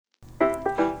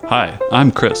Hi,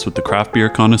 I'm Chris with the Craft Beer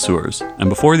Connoisseurs, and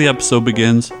before the episode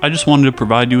begins, I just wanted to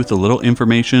provide you with a little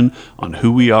information on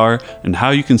who we are and how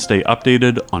you can stay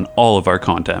updated on all of our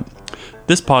content.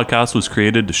 This podcast was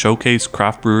created to showcase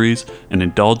craft breweries and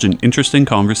indulge in interesting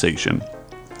conversation.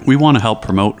 We want to help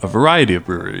promote a variety of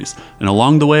breweries, and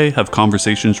along the way have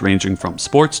conversations ranging from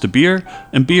sports to beer,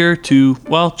 and beer to,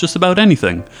 well, just about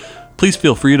anything. Please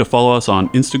feel free to follow us on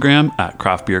Instagram at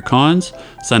Craft Beer Cons,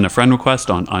 send a friend request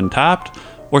on Untapped,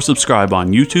 or subscribe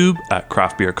on YouTube at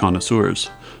Craft Beer Connoisseurs.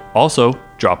 Also,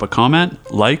 drop a comment,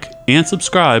 like, and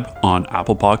subscribe on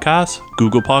Apple Podcasts,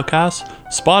 Google Podcasts,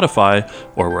 Spotify,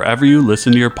 or wherever you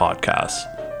listen to your podcasts.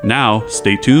 Now,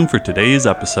 stay tuned for today's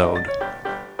episode.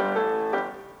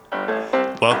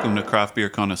 Welcome to Craft Beer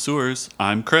Connoisseurs.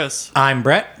 I'm Chris. I'm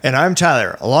Brett. And I'm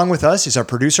Tyler. Along with us is our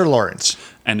producer, Lawrence.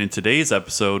 And in today's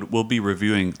episode, we'll be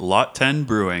reviewing Lot 10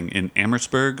 Brewing in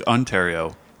Amherstburg,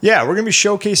 Ontario. Yeah, we're going to be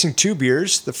showcasing two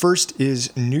beers. The first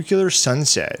is Nuclear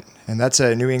Sunset, and that's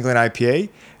a New England IPA.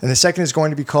 And the second is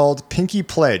going to be called Pinky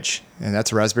Pledge, and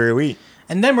that's a raspberry wheat.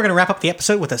 And then we're going to wrap up the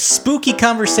episode with a spooky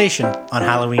conversation on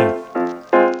Halloween.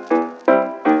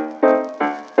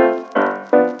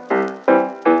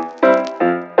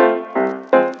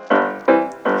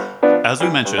 As we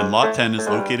mentioned, Lot 10 is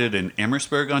located in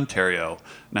Amherstburg, Ontario.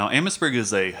 Now, Amherstburg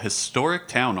is a historic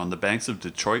town on the banks of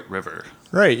Detroit River.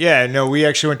 Right, yeah. No, we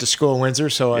actually went to school in Windsor,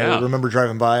 so Yeah. I remember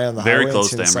driving by on the Very highway. close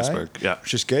to and seeing the sign, Amherstburg, yeah.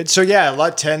 which is good. So, yeah,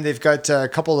 Lot 10, they've got a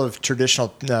couple of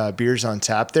traditional beers on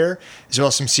tap there, as well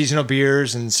as some seasonal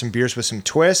beers and some beers with some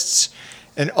twists.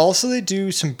 And also they do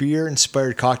some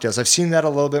beer-inspired cocktails. I've seen that a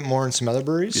little bit more in some other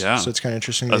breweries, Yeah. so it's kind of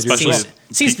interesting. They do as Especially- well.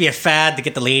 It seems to be a fad to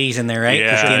get the ladies in there, right?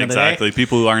 'Cause at the Yeah, end of the day- exactly.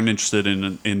 People who aren't interested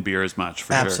in beer as much,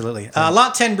 for Absolutely.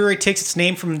 Lot 10 Brewery takes its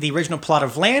name from the original plot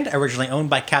of land, originally owned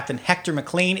by Captain Hector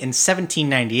McLean in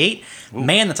 1798.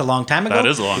 Man, that's a long time ago. sure. That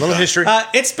is a long A little time. history.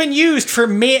 It's been used for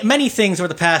many things over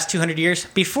the past 200 years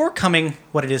before coming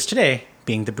what it is today,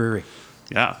 being the brewery.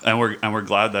 Yeah, and we're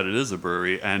glad that it is a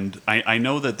brewery, and I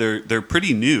know that they're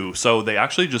pretty new. So they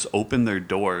actually just opened their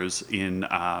doors in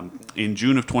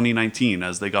June of 2019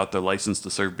 as they got their license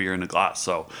to serve beer in a glass.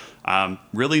 So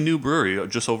really new brewery,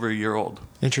 just over a year old.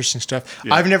 Interesting stuff.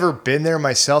 Yeah. I've never been there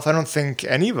myself. I don't think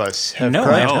any of us have. No,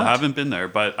 correct? I No, not. I haven't been there,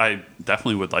 but I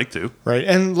definitely would like to. Right.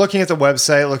 And looking at the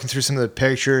website, looking through some of the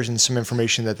pictures and some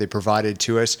information that they provided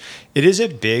to us, it is a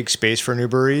big space for a new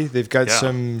brewery. They've got Yeah.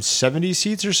 some 70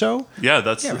 seats or so. Yeah,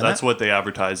 that's that- what they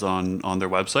advertise on their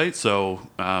website. So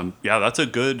yeah, that's a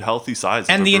good healthy size.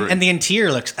 And of a the brewery. and the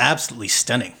interior looks absolutely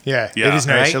stunning. Yeah, Yeah, it is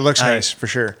nice. right? It looks I- nice for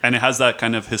sure. And it has that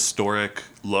kind of historic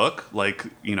look, like,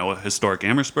 you know, a historic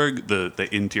Amherstburg. The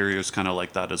interior is kind of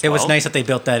like that as It well. was nice that they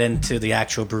built that into the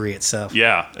actual brewery itself.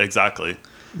 Yeah, exactly.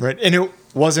 Right. And it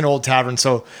was an old tavern,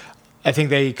 so I think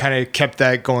they kind of kept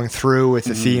that going through with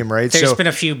the theme, right? There's So been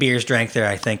a few beers drank there,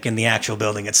 I think, in the actual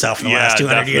building itself in the Yeah, last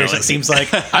 200 years, definitely. it seems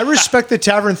like. I respect the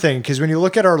tavern thing because when you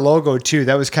look at our logo too,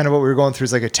 that was kind of what we were going through,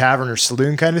 is like a tavern or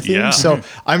saloon kind of theme. Yeah. So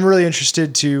I'm really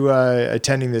interested to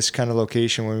attending this kind of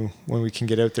location when we can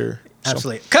get out there. So-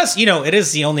 Absolutely. Because, you know, it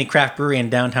is the only craft brewery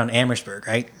in downtown Amherstburg,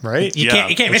 right? Right. You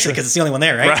Yeah, can't miss it because it's the only one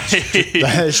there, right? Right.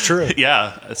 That is true.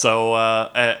 Yeah. So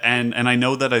and I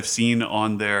know that I've seen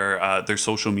on their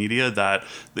social media that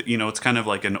you know, it's kind of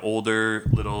like an older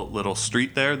little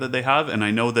street there that they have, and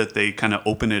I know that they kind of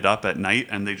open it up at night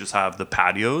and they just have the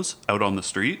patios out on the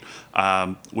street,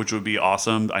 which would be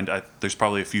awesome. There's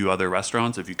probably a few other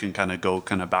restaurants if you can kind of go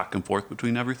kind of back and forth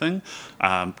between everything.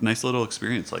 Nice little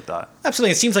experience like that.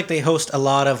 Absolutely. It seems like they host a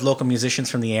lot of local musicians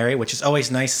from the area, which is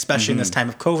always nice, especially in this time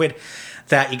of COVID,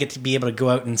 that you get to be able to go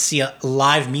out and see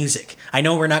live music. I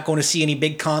know we're not going to see any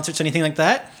big concerts or anything like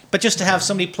that, but just to have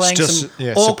somebody playing Just, some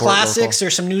yeah, old support classics local. or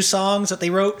some new songs that they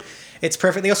wrote, it's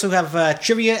perfect. They also have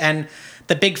trivia and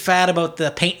the big fad about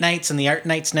the paint nights and the art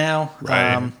nights now,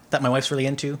 Right. that my wife's really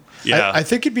into. Yeah. I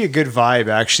think it'd be a good vibe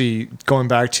actually going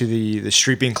back to the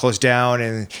street being closed down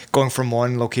and going from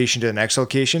one location to the next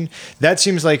location. That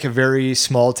seems like a very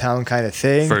small town kind of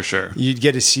thing. For sure. You'd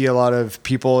get to see a lot of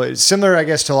people. It's similar, I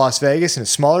guess, to Las Vegas in a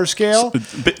smaller scale.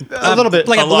 A little bit.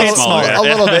 like a lot little smaller, smaller.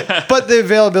 yeah. A little bit. But the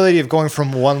availability of going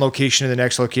from one location to the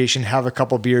next location, have a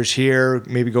couple beers here,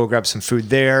 maybe go grab some food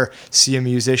there, see a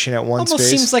musician at one Almost space.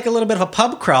 seems like a little bit of a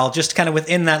pub crawl, just kind of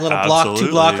within that little block, Absolutely.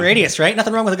 2-block radius, right?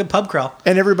 Nothing wrong with a good pub crawl.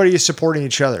 And everybody is supporting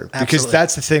each other because Absolutely.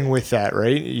 that's the thing with that,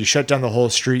 right? You shut down the whole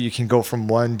street, you can go from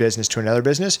one business to another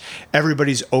business.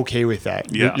 Everybody's okay with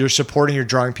that. Yeah. You're supporting, you're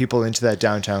drawing people into that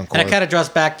downtown core. And it kind of draws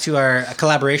back to our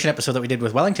collaboration episode that we did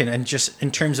with Wellington, and just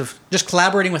in terms of just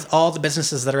collaborating with all the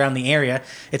businesses that are around the area,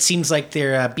 it seems like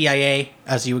their BIA,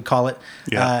 as you would call it,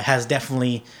 Yeah. has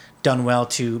definitely done well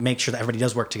to make sure that everybody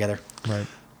does work together. Right.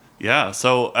 Yeah.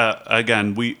 So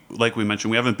again, like we mentioned,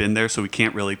 we haven't been there, so we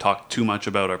can't really talk too much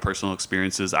about our personal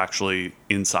experiences actually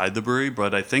inside the brewery.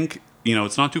 But I think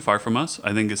it's not too far from us.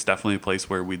 I think it's definitely a place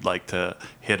where we'd like to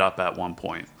hit up at one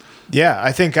point. Yeah,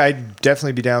 I think I'd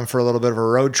definitely be down for a little bit of a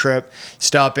road trip.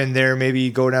 Stop in there,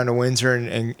 maybe go down to Windsor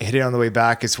and hit it on the way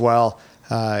back as well.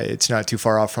 It's not too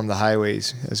far off from the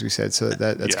highways, as we said, so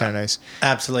that's kind of nice.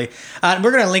 Absolutely.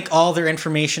 We're going to link all their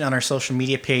information on our social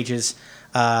media pages,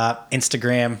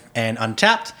 Instagram and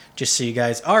Untapped, just so you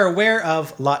guys are aware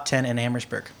of Lot 10 in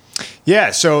Amherstburg. Yeah,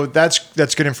 so that's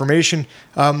good information.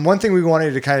 One thing we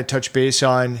wanted to kind of touch base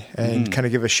on and kind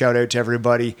of give a shout out to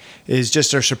everybody is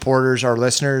just our supporters, our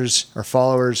listeners, our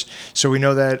followers. So we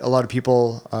know that a lot of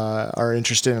people are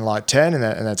interested in Lot 10, and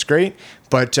that's great.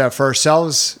 But for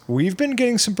ourselves, we've been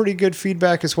getting some pretty good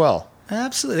feedback as well.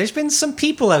 Absolutely. There's been some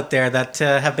people out there that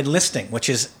have been listening, which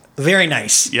is very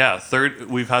nice. Yeah,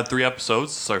 we've had 3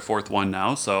 episodes. It's our 4th one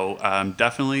now. So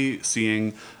definitely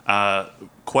seeing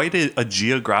quite a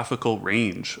geographical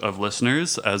range of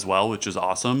listeners as well, which is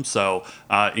awesome. So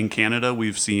in Canada,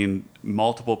 we've seen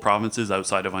multiple provinces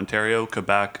outside of Ontario,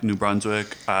 Quebec, New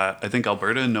Brunswick, I think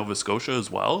Alberta and Nova Scotia as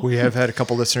well. We have had a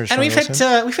couple listeners. And we've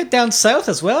hit down south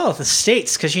as well, the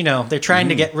States, because they're trying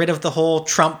to get rid of the whole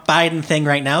Trump Biden thing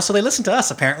right now, so they listen to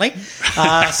us apparently.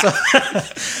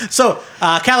 So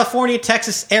California,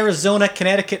 Texas, Arizona,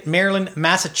 Connecticut, Maryland,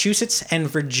 Massachusetts, and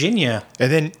Virginia.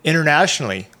 And then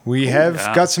internationally, we have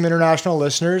got some international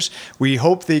listeners. We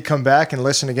hope they come back and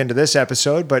listen again to this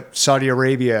episode. But Saudi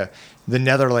Arabia, the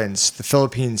Netherlands, the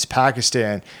Philippines,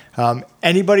 Pakistan,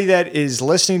 anybody that is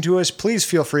listening to us, please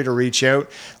feel free to reach out.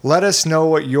 Let us know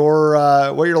what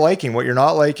you're liking, what you're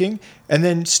not liking, and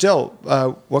then still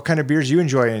what kind of beers you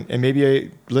enjoy, and maybe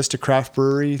a list of craft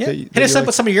brewery. Yeah. Hit us up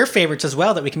with some of your favorites as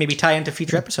well that we can maybe tie into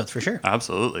future episodes for sure.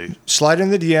 Absolutely. Slide in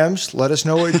the DMs. Let us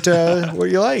know what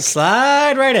you like.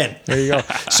 Slide right in. There you go.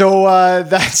 So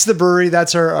that's the brewery.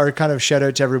 That's our kind of shout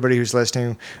out to everybody who's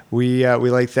listening. We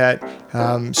like that.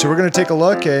 So we're going to take a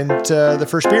look at the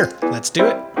first beer. Let's do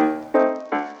it.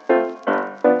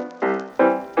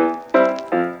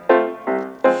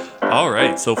 All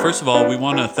right. So first of all, we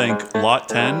want to thank Lot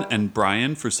 10 and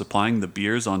Brian for supplying the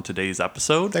beers on today's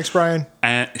episode. Thanks, Brian.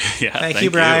 And thank you,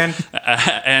 Brian.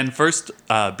 And first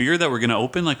beer that we're going to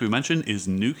open, like we mentioned, is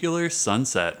Nuclear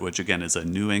Sunset, which again is a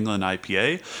New England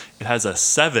IPA. It has a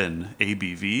 7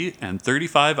 ABV and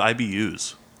 35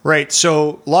 IBUs. Right.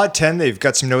 So Lot 10, they've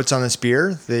got some notes on this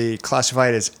beer. They classify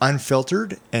it as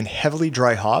unfiltered and heavily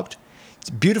dry hopped. It's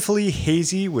beautifully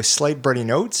hazy with slight bready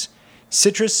notes.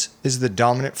 Citrus is the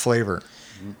dominant flavor.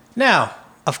 Now,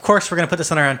 of course, we're going to put this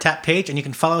on our Untapped page, and you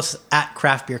can follow us at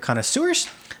Craft Beer Connoisseurs.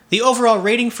 The overall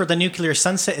rating for the Nuclear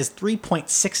Sunset is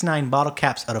 3.69 bottle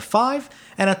caps out of 5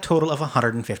 and a total of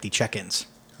 150 check-ins.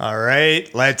 All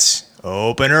right, let's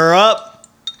open her up.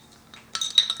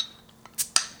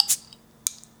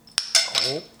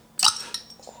 Oh.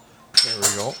 There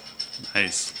we go.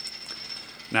 Nice.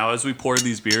 Now, as we pour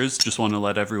these beers, just want to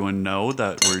let everyone know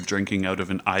that we're drinking out of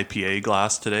an IPA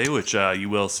glass today, which you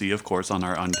will see, of course, on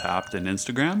our Untapped and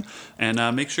Instagram.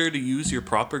 And make sure to use your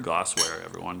proper glassware,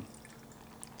 everyone.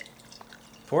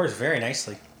 Pours very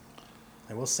nicely.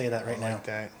 I will say that right now. Like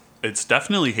that. It's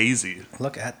definitely hazy.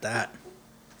 Look at that.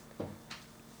 All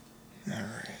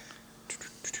right.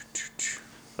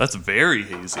 That's very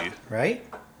hazy. Right?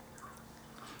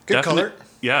 Good color.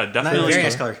 Yeah, definitely. Very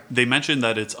nice color. They mentioned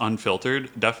that it's unfiltered.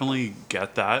 Definitely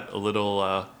get that. A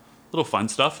little fun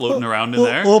stuff floating around in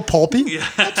there. A little pulpy. Yeah.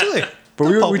 Absolutely.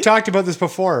 But we talked about this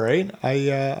before, right?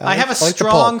 I have a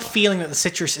strong feeling that the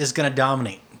citrus is going to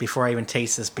dominate before I even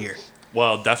taste this beer.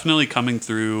 Well, definitely coming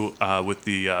through with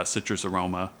the citrus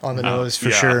aroma. On the nose,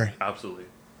 for sure. Absolutely.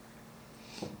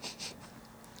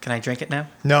 Can I drink it now?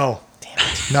 No. Damn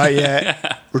it. Not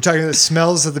yet. We're talking the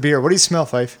smells of the beer. What do you smell,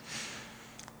 Fife?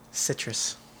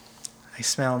 Citrus. I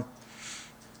smell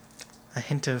a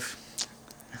hint of...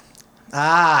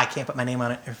 I can't put my name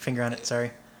on it, or finger on it,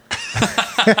 sorry.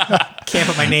 Can't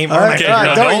put my name or my finger on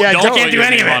it. Don't do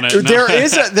any of it.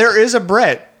 No. There is a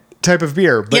Brett type of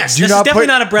beer, but yes, this is definitely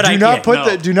not a Brett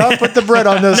IPA. Do not put the Brett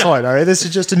on this one. All right, this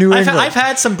is just a New England. I've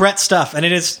had some Brett stuff, and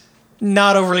it is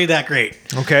not overly that great.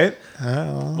 Okay.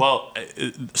 Well,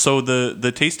 so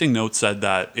the tasting note said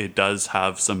that it does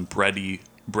have some bready,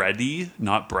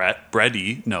 not Brett,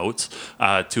 bready notes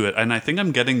to it, and I think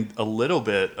I'm getting a little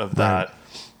bit of that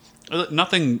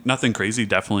Nothing crazy.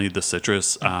 Definitely the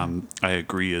citrus, I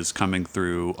agree, is coming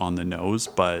through on the nose,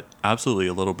 but absolutely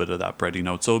a little bit of that bready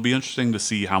note. So it'll be interesting to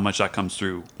see how much that comes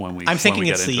through when we. I'm thinking when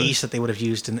we it's get the into yeast that they would have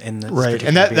used in the Right,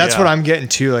 and that's what I'm getting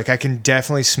to. Like, I can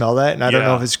definitely smell that, and I don't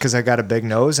know if it's because I got a big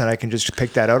nose and I can just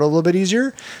pick that out a little bit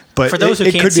easier. But for those who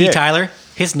it can't could be see it. Tyler,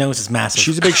 his nose is massive.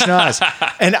 She's a big schnoz,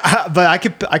 and but I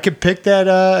could pick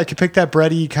that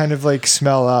bready kind of like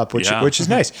smell up, which is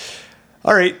nice.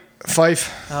 All right,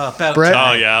 Fife. About Brett.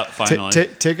 Oh yeah, finally.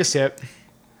 Take a sip.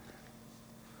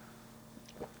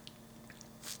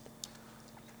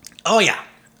 Oh yeah.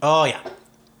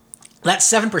 That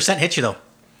 7% hits you though.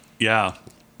 Yeah,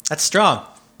 That's strong.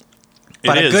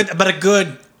 it is. In a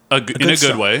good In a good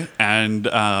strong. way, and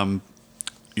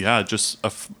just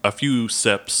a few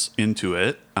sips into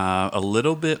it, a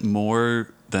little bit more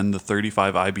than the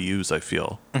 35 IBUs. I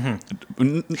feel not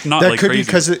That like could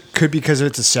crazy. be because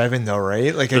it's a 7 though,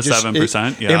 right? Like The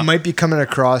 7%, yeah. It might be coming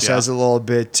across Yeah. as a little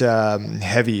bit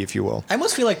heavy, if you will. I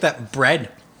almost feel like that bread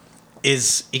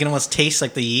is, you can almost taste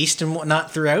like the yeast and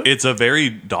whatnot throughout. It's a very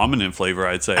dominant flavor,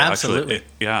 I'd say. Absolutely.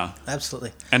 Actually. Yeah,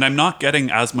 Absolutely. and I'm not getting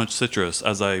as much citrus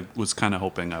as I was kind of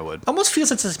hoping I would. Almost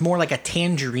feels it's more like a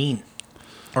tangerine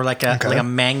or like a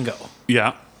mango.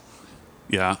 Yeah,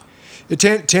 yeah.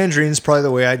 Tangerine's probably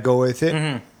the way I'd go with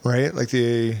it, right? Like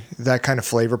that kind of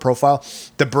flavor profile.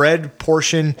 The bread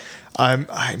portion, I'm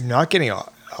not getting a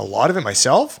lot of it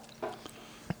myself.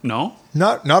 No,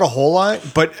 Not a whole lot,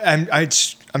 but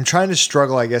I'm trying to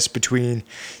struggle, I guess, between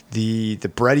the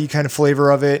bready kind of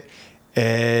flavor of it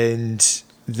and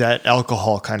that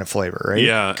alcohol kind of flavor, right?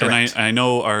 yeah, Correct. and I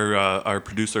know our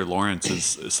producer Lawrence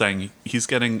is saying he's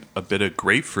getting a bit of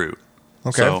grapefruit.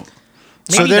 Okay. So,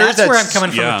 Maybe there's that's where that- I'm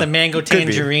coming from yeah. with the mango Could be.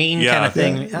 tangerine Yeah. kind of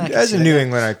thing. I can As see a that. New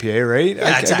England IPA, right?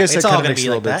 I exactly. guess It's that all kind gonna of makes be a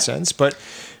little like bit that. of sense. But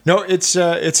no, it's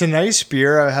a nice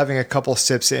beer. I'm having a couple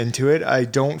sips into it. I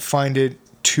don't find it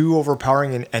too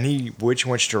overpowering in any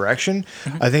which direction.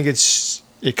 I think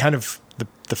it kind of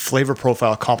the flavor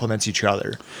profile complements each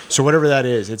other. So whatever that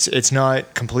is, it's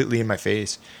not completely in my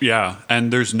face. yeah,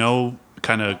 and there's no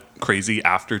kind of crazy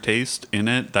aftertaste in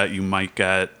it that you might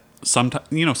get.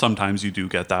 Sometimes you do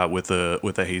get that with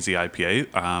a hazy IPA.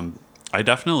 I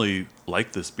definitely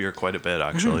like this beer quite a bit,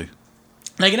 actually.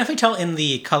 Now you can definitely tell in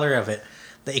the color of it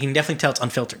that you can definitely tell it's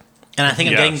unfiltered. And I think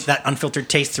I'm Yes. getting that unfiltered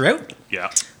taste throughout.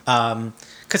 Yeah,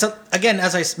 Because, again,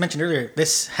 as I mentioned earlier,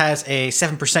 this has a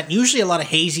 7%. Usually a lot of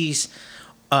hazies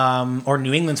or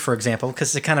New Englands, for example,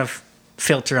 because they kind of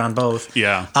filter on both,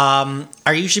 yeah.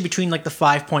 are usually between like the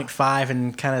 5.5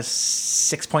 and kind of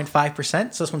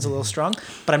 6.5%. So this one's a little strong.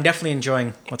 But I'm definitely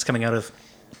enjoying what's coming out of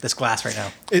this glass right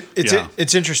now.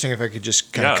 It's interesting if I could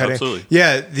just kind of cut absolutely. in.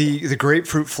 Yeah, the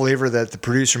grapefruit flavor that the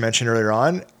producer mentioned earlier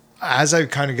on, as I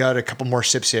kind of got a couple more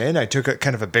sips in, I took a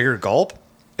kind of a bigger gulp,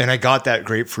 and I got that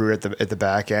grapefruit at the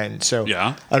back end. So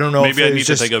Yeah. I don't know. Maybe if I it need was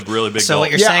to just, take a really big So gulp. what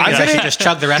you're Yeah, saying I'm is I gonna- should just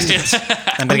chug the rest of it.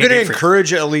 I'm going to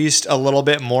encourage at least a little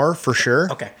bit more for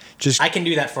sure. Okay. Just I can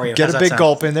do that for you. get How's a that big sound?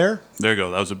 gulp in there. There you go.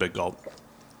 That was a big gulp.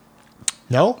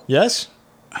 No? Yes?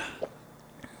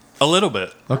 A little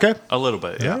bit. Okay. A little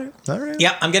bit. Yeah. All right.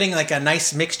 Yeah, I'm getting like a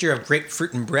nice mixture of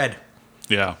grapefruit and bread.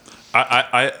 Yeah.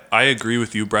 I agree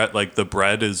with you, Brett. Like the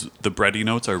bready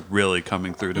notes are really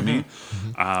coming through to me.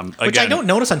 Which I don't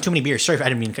notice on too many beers. Sorry if I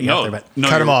didn't mean to cut you off No, there, no,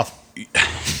 Cut him you're- off.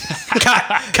 but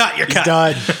cut, you're cut.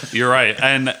 Done. You're right.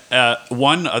 And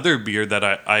one other beer that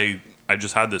I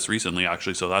just had this recently,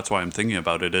 actually, so that's why I'm thinking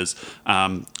about it, is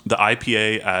the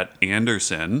IPA at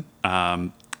Anderson.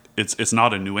 It's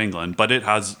not a New England, but it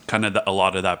has kind of a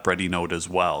lot of that bready note as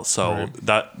well. So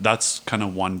that's kind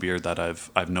of one beer that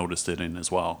I've noticed it in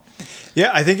as well.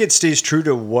 Yeah, I think it stays true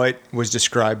to what was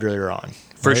described earlier on.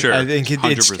 For sure. I think it's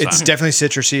 100%. definitely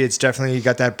citrusy. It's definitely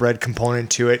got that bread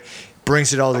component to it.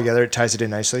 Brings it all together. It ties it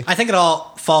in nicely. I think it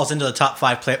all falls into the top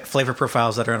 5 flavor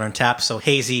profiles that are on tap. So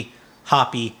hazy,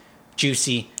 hoppy,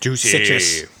 juicy,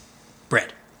 citrus,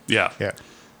 bread. Yeah. Yeah.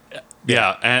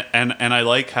 Yeah, and I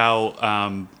like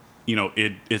how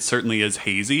it certainly is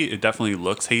hazy. It definitely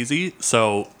looks hazy.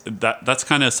 So that's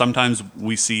kind of sometimes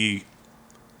we see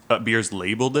beers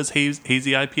labeled as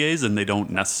hazy IPAs, and they don't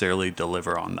necessarily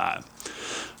deliver on that.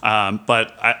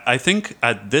 But I think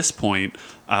at this point,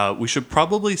 we should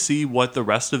probably see what the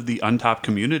rest of the Untapped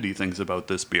community thinks about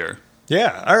this beer.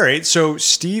 Yeah. All right. So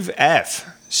Steve F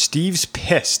Steve's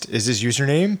Pissed is his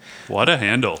username. What a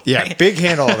handle. Yeah, big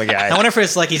handle of the I guy. wonder if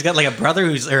it's like he's got like a brother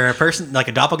or a person, like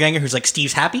a doppelganger who's like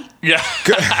Steve's Happy. Yeah.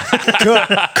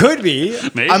 Could be.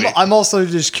 Maybe. I'm also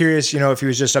just curious, if he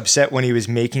was just upset when he was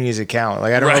making his account.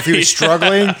 Like, I don't know if he was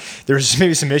struggling. There was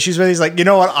maybe some issues with it. He's like, you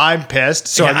know what? I'm pissed.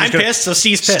 So Yeah, I'm pissed, so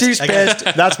Steve's pissed. Steve's pissed.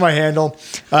 That's my handle.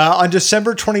 On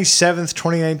December 27th,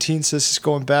 2019, so this is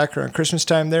going back around Christmas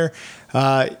time there,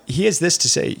 he has this to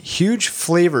say: huge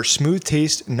flavor, smooth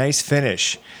taste, nice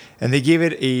finish. And they gave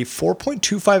it a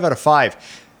 4.25 out of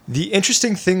 5. The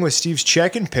interesting thing with Steve's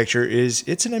check-in picture is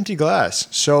it's an empty glass.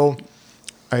 So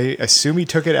I assume he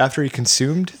took it after he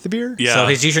consumed the beer? Yeah. So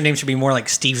his username should be more like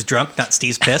Steve's Drunk, not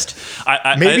Steve's Pissed.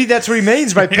 Maybe that's what he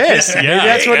means by pissed. Maybe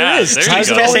that's what it is. There Ties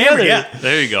you it all go. together. Yeah.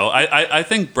 There you go. I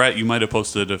think, Brett, you might have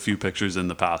posted a few pictures in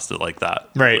the past like that.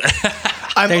 Right.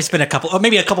 There's been a couple, or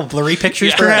maybe a couple blurry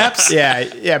pictures, perhaps.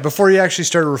 Yeah. Before you actually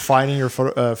started refining your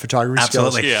photography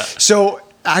Absolutely. skills. Yeah. So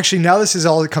actually, now this is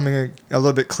all coming a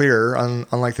little bit clearer,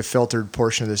 unlike the filtered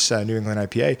portion of this New England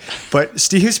IPA. But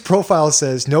Steve's profile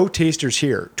says no tasters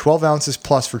here, 12 ounces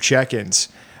plus for check-ins.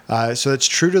 So it's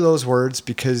true to those words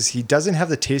because he doesn't have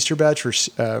the taster badge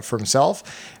for himself,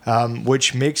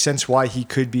 which makes sense why he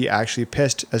could be actually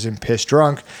pissed, as in pissed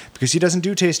drunk, because he doesn't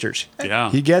do tasters. Yeah.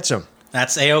 He gets them.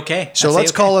 That's A-okay. So That's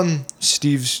let's A-okay. call him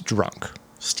Steve's Drunk.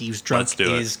 Steve's Drunk Let's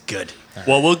do it. is good.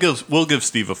 Well, we'll give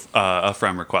Steve a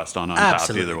friend request on Untappd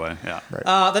Absolutely. either way.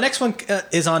 Yeah. The next one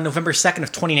is on November 2nd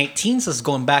of 2019, so this is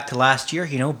going back to last year,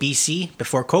 BC,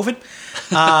 before COVID.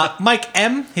 Mike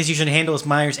M., his username handle is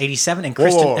Myers87, and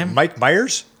Kristen Whoa, M. Mike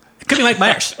Myers? It could be Mike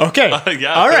Myers. Okay.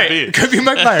 Yeah, All could right. be. Could be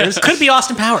Mike Myers. Could be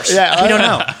Austin Powers. Yeah, we don't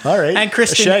know. All right. And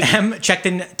Kristen Shaggy. M. checked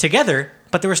in together,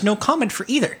 but there was no comment for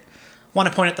either. Want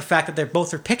to point out the fact that both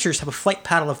their pictures have a flight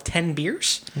paddle of 10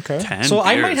 beers. Okay. 10 So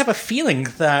I beers. might have a feeling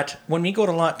that when we go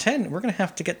to lot 10, we're going to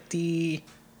have to get the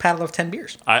paddle of 10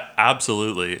 beers.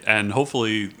 Absolutely. And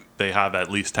hopefully they have at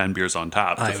least 10 beers on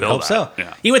tap to I would fill hope that. so.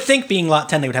 Yeah. You would think being lot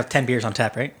 10, they would have 10 beers on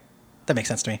tap, right? That makes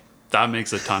sense to me. That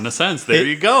makes a ton of sense. There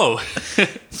you go.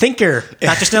 Thinker,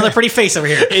 not just another pretty face over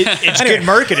here. It's good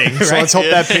marketing, so let's hope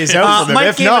that pays out for them. Mike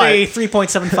If gave not, it a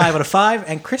 3.75 out of 5,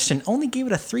 and Kristen only gave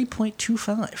it a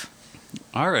 3.25.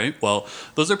 All right. Well,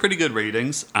 those are pretty good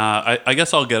ratings. I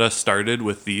guess I'll get us started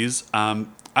with these.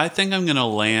 I think I'm going to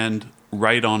land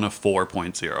right on a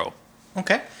 4.0.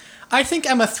 Okay. I think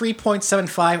I'm a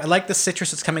 3.75. I like the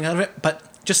citrus that's coming out of it,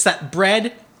 but just that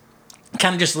bread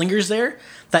kind of just lingers there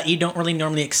that you don't really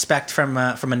normally expect from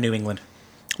a New England.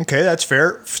 okay, that's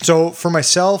fair. So for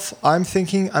myself, I'm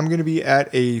thinking I'm going to be at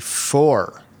a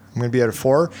 4. I'm going to be at a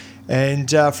 4. And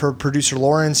for producer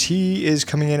Lawrence, he is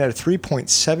coming in at a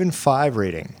 3.75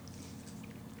 rating.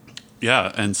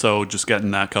 Yeah, and so just getting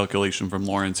that calculation from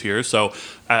Lawrence here. So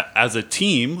as a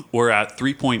team, we're at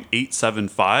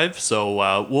 3.875.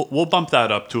 So we'll bump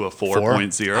that up to a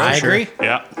 4.0. I agree.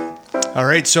 Yeah. All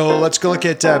right, so let's go look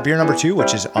at beer number 2,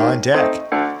 which is on deck.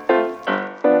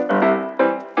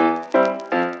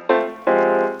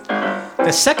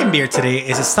 The second beer today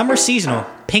is a summer seasonal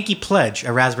Pinky Pledge,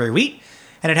 a raspberry wheat,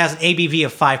 and it has an ABV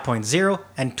of 5.0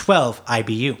 and 12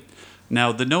 IBU.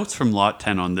 Now, the notes from Lot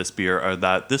 10 on this beer are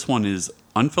that this one is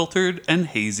unfiltered and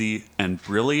hazy and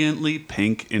brilliantly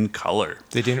pink in color.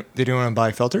 They didn't want to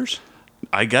buy filters?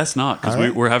 I guess not, because All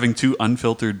right. we're having 2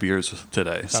 unfiltered beers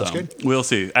today. Sounds so good. We'll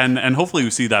see. And hopefully we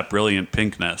see that brilliant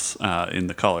pinkness in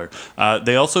the color.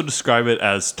 They also describe it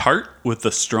as tart with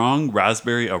a strong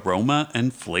raspberry aroma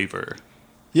and flavor.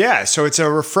 Yeah, so it's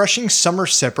a refreshing summer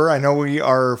sipper. I know we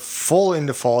are full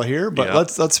into fall here, but Yeah.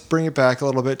 let's bring it back a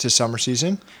little bit to summer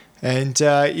season. And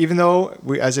even though,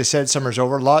 as I said, summer's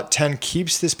over, Lot 10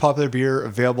 keeps this popular beer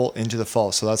available into the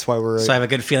fall. So that's why So I have a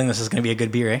good feeling this is going to be a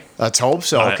good beer, eh? let's hope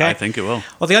so. I think it will.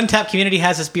 Well, the Untapped community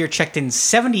has this beer checked in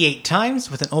 78 times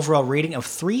with an overall rating of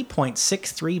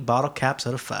 3.63 bottle caps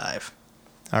out of 5.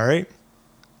 All right.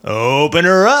 Open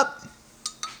her up.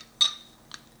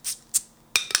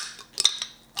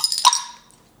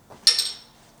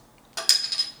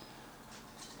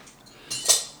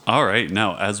 All right,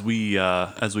 now as we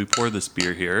pour this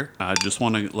beer here, I just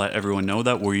want to let everyone know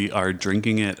that we are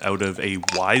drinking it out of a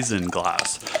Weizen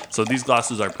glass. So these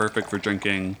glasses are perfect for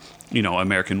drinking,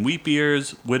 American wheat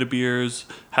beers, Witte beers,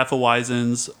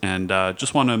 Hefeweizens, and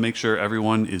just want to make sure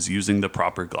everyone is using the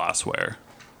proper glassware.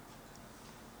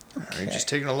 All right, just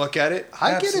taking a look at it.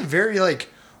 I get a very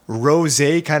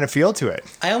rosé kind of feel to it.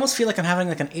 I almost feel like I'm having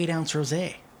like an 8-ounce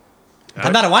rosé.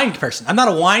 I'm not a wine person. I'm not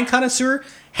a wine connoisseur.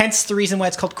 Hence the reason why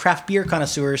it's called craft beer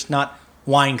connoisseurs, not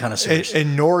wine connoisseurs.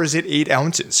 And nor is it 8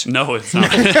 ounces. No, it's not.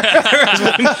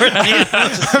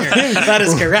 That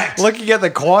is correct. Looking at the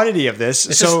quantity of this,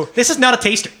 This is not a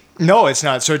taster. No, it's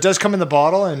not. So it does come in the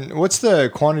bottle. And what's the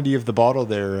quantity of the bottle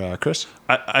there, Chris?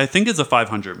 I think it's a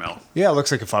 500 mil. Yeah, it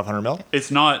looks like a 500 mil.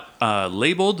 It's not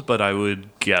labeled, but I would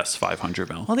guess 500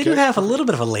 mil. Well, they do have a little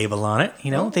bit of a label on it.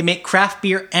 You know, they make craft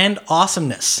beer and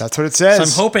awesomeness. That's what it says. So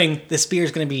I'm hoping this beer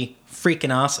is going to be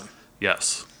freaking awesome.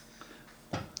 Yes.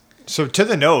 So to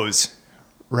the nose,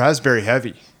 raspberry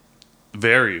heavy.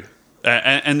 Very.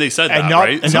 And they said And that, not,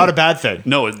 right? and So- not a bad thing.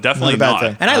 No, it's definitely Not a bad not.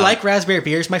 thing. And I like raspberry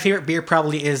beers. My favorite beer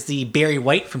probably is the Berry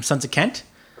White from Sons of Kent.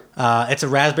 It's a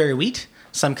raspberry wheat.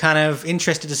 So I'm kind of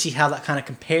interested to see how that kind of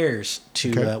compares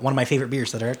to Okay. one of my favorite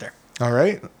beers that are out there. All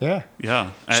right. Yeah.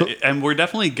 Yeah. So- And we're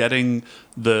definitely getting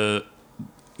the,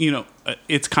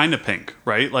 it's kind of pink,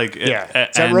 right? Like Yeah.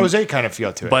 It's that and- rosé kind of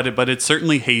feel to it. But it's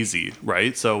certainly hazy,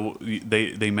 right? So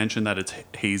they mentioned that it's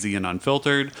hazy and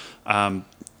unfiltered.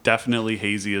 Definitely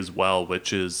hazy as well,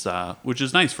 which is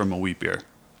nice from a wheat beer.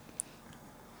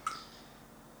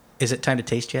 Is it time to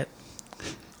taste yet?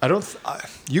 I don't.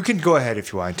 You can go ahead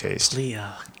if you want to taste.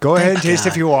 Leah. Go ahead and Thank taste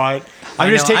God. if you want.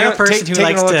 I'm a person who taking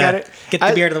likes a look to at it. get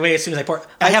the beer out of the way as soon as I pour it.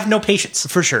 I have no patience.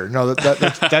 For sure. No,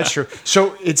 that's true.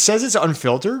 So it says it's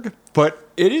unfiltered, but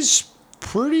it is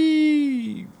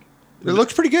pretty. It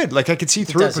looks pretty good. Like I could see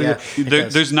through it, does, pretty yeah. good. It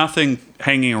does. There's nothing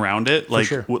hanging around it, like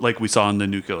sure. like we saw in the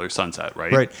Nuclear Sunset,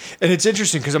 right? Right. And it's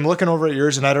interesting because I'm looking over at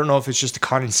yours and I don't know if it's just the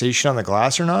condensation on the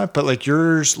glass or not, but like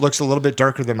yours looks a little bit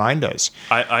darker than mine does.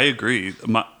 I agree.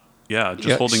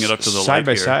 Just holding it up to the side light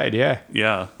by here. side, yeah.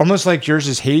 Yeah. Almost like yours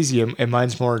is hazy and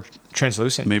mine's more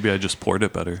translucent. Maybe I just poured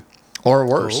it better. Or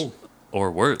worse. Oh. Or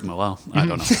worse. Well, I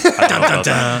don't know. I don't know about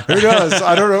that. Who knows?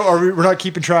 I don't know. We're not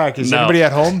keeping track. Is No. anybody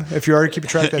at home? If you are keeping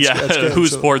track, that's, Yeah, that's good.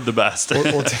 who's So poured the best?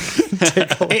 We'll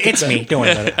take a look It's at me. Don't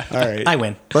worry about it. that. All right. I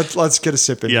win. Let's get a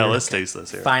sip in Yeah, here. let's taste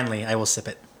this here. Finally, I will sip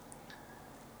it.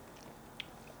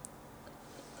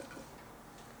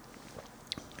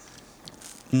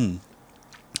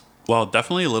 Well,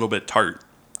 definitely a little bit tart.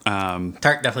 Tart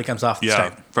definitely comes off the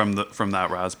Yeah, start. from that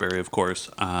raspberry, of course.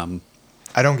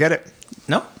 I don't get it.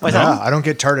 No? Why Yeah, not? I don't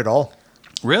get tart at all.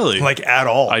 Really? Like at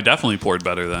all. I definitely poured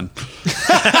better then.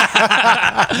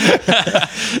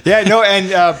 Yeah, no,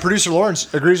 and producer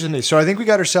Lawrence agrees with me. So I think we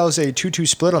got ourselves a 2-2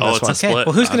 split on Oh, this it's a one. split. Okay.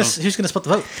 Well, who's I gonna don't- split the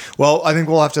vote? Well, I think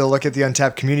we'll have to look at the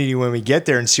Untapped community when we get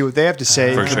there and see what they have to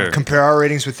say. For sure. Compare our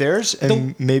ratings with theirs,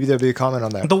 and maybe there'll be a comment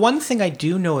on that. The one thing I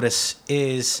do notice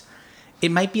is it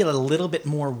might be a little bit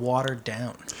more watered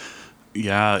down.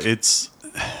 Yeah, it's.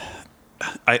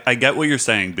 I get what you're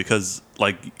saying because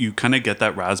like you kind of get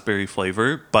that raspberry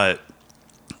flavor, but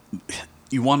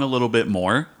you want a little bit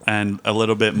more and a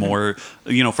little bit more,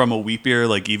 from a wheat beer,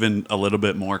 like even a little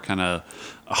bit more kind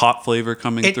of hot flavor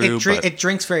coming through. But It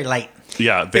drinks very light.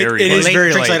 yeah, very. it light. is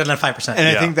very drinks light. lighter than 5%. And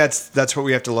I Yeah. think that's what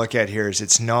we have to look at here. Is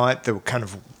it's not the kind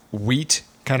of wheat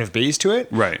kind of base to it.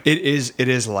 Right. It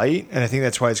is light, and I think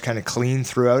that's why it's kind of clean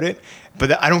throughout it.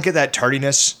 But I don't get that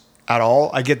tardiness at all.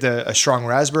 I get a strong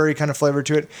raspberry kind of flavor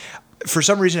to it. For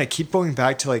some reason, I keep going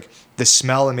back to like the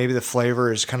smell and maybe the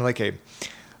flavor is kind of like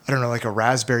like a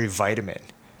raspberry vitamin.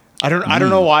 I don't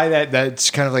know why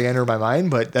that's kind of like entered my mind,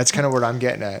 but that's kind of what I'm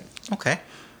getting at. Okay.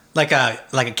 Like a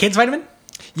kid's vitamin?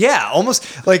 Yeah, almost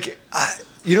like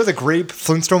the grape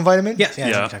Flintstone vitamin. Yes. Yeah.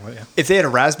 Yeah. That's what I'm talking about, If they had a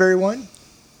raspberry one,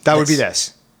 that would be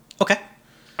this. yeah. Okay.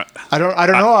 I don't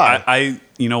know why. I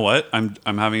you know what? I'm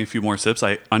having a few more sips.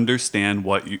 I understand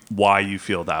why you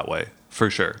feel that way for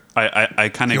sure. I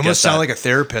kind of You get almost that. sound like a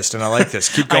therapist, and I like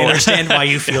this. Keep I going. understand why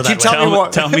you feel that Keep way. telling me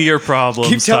what- Tell me your problems,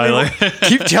 Keep telling Tyler. me.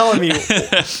 Keep telling me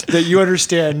that you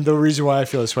understand the reason why I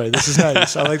feel this way. This is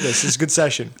nice. I like this. This is a good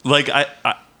session. Like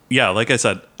like I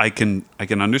said, I can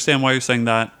understand why you're saying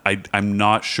that. I'm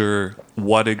not sure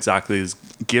what exactly is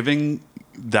giving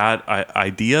that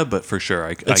idea, but for sure,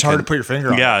 It's hard to put your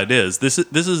finger on Yeah, it is. This is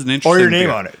an interesting. Or your name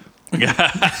beer. on it.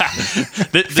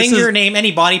 This Finger, is- name,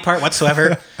 any body part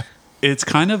whatsoever. It's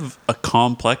kind of a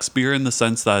complex beer in the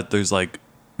sense that there's like,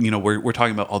 we're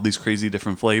talking about all these crazy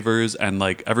different flavors and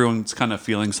like everyone's kind of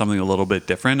feeling something a little bit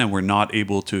different and we're not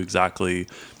able to exactly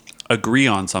agree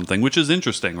on something, which is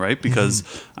interesting, right? Because,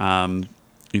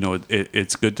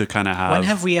 it's good to kind of have. When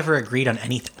have we ever agreed on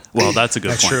anything? Well, that's a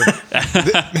good That's point. true.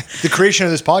 The creation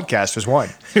of this podcast was one.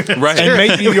 Right. And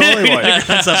may be the only one.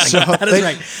 That's something. So That is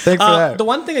right. thank for that. The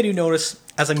one thing I do notice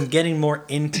as I'm getting more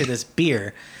into this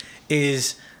beer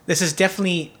is this is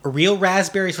definitely real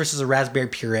raspberries versus a raspberry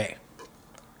puree.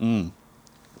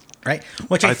 Right?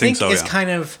 Which I think think, so, is yeah. kind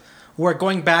of where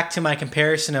going back to my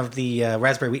comparison of the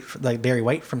raspberry wheat, like Berry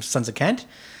White from Sons of Kent.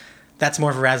 That's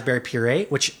more of a raspberry puree,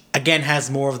 which again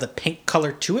has more of the pink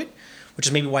color to it. which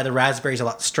is maybe why the raspberry is a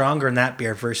lot stronger in that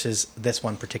beer versus this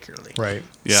one particularly. Right.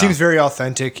 Yeah. Seems very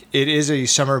authentic. It is a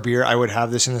summer beer. I would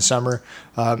have this in the summer.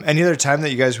 Any other time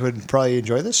that you guys would probably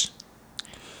enjoy this?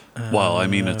 Well, I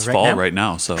mean, it's right fall now? right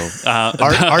now, so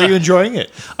Are you enjoying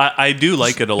it? I do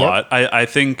like it a lot. I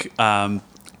think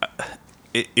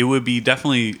it would be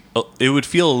definitely, it would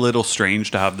feel a little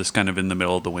strange to have this kind of in the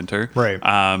middle of the winter. Right.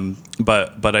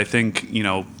 But I think,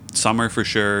 summer for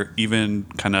sure, even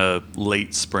kind of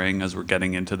late spring as we're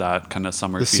getting into that kind of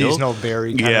summer The feel. seasonal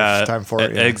berry kind of time for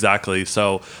it. Yeah. Exactly.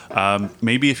 So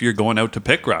maybe if you're going out to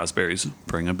pick raspberries,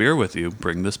 bring a beer with you.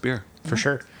 Bring this beer. For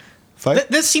sure. Fight?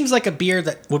 This seems like a beer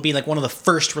that would be like one of the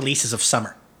first releases of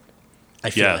summer. I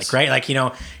feel Yes. like, right? Like,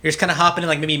 you're just kind of hopping in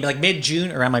like maybe like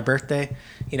mid-June around my birthday,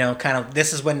 kind of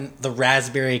this is when the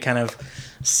raspberry kind of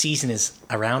season is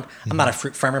around. I'm not a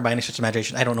fruit farmer by any stretch of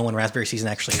imagination. I don't know when raspberry season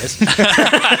actually is.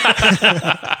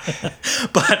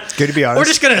 But Good to be honest. we're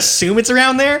just going to assume it's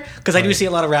around there because I do see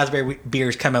a lot of raspberry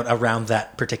beers come out around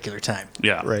that particular time.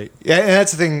 Yeah. Right. Yeah, and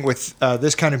that's the thing with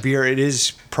this kind of beer. It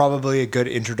is probably a good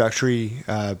introductory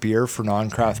beer for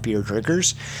non-craft beer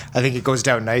drinkers. I think it goes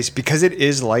down nice because it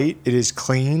is light. It is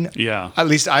clean. Yeah. At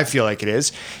least I feel like it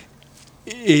is.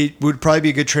 It would probably be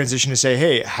a good transition to say,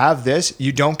 hey, have this.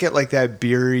 You don't get like that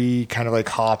beery, kind of like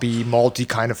hoppy, malty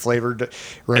kind of flavored,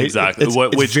 right? Exactly. It's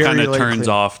Which very kind of light turns clean.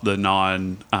 off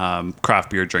the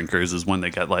craft beer drinkers is when they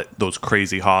get like those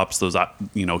crazy hops, those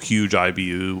huge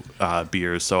IBU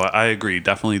beers. So I agree.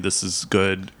 Definitely, this is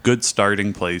good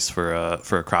starting place for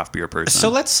a craft beer person. So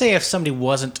let's say if somebody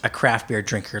wasn't a craft beer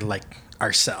drinker like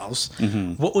ourselves,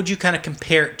 what would you kind of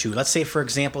compare it to? Let's say, for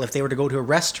example, if they were to go to a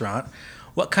restaurant,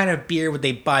 what kind of beer would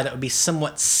they buy that would be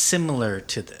somewhat similar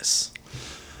to this?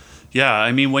 Yeah,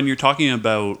 I mean, when you're talking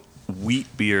about wheat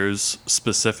beers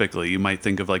specifically, you might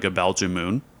think of like a Belgian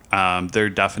Moon. They're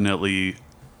definitely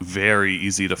very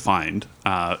easy to find,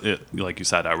 like you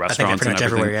said, at restaurants pretty and much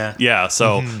everything. everywhere, yeah. Yeah,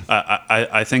 so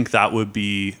I think that would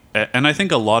be, and I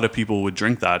think a lot of people would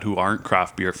drink that who aren't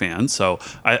craft beer fans. So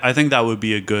I think that would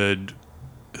be a good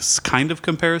kind of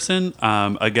comparison.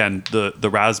 Again, the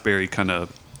raspberry kind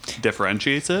of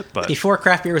differentiates it, but Before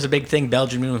craft beer was a big thing,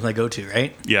 Belgian Moon was my go-to,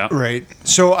 right? yeah, Right.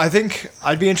 So I think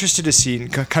I'd be interested to see,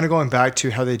 kind of going back to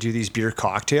how they do these beer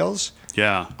cocktails.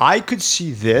 yeah. I could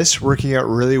see this working out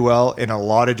really well in a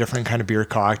lot of different kind of beer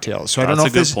cocktails. So I don't know That's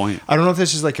if a good this, point. I don't know if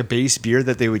this is like a base beer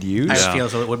that they would use, I Yeah. would feel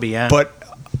so it would be, yeah. but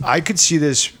I could see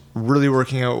this really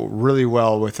working out really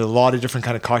well with a lot of different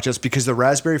kind of cocktails because the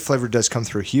raspberry flavor does come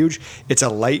through huge. It's a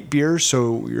light beer,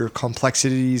 so your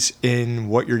complexities in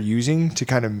what you're using to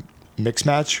kind of mix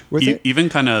match with it. Even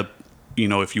kind of,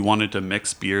 if you wanted to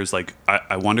mix beers, like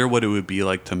I wonder what it would be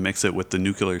like to mix it with the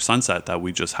Nuclear Sunset that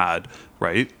we just had,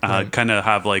 right? Kind of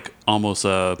have like almost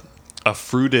a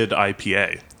fruited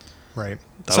IPA. Right.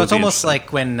 That So would it's be almost interesting.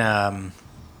 like when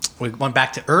we went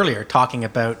back to earlier talking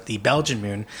about the Belgian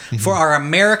Moon. For our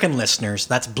American listeners,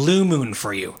 that's Blue Moon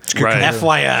for you. Right.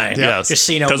 FYI. Yes. Just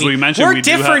so you know, 'Cause we mentioned we're we do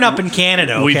different have- up in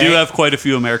Canada, okay? We do have quite a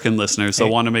few American listeners, so I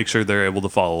want to make sure they're able to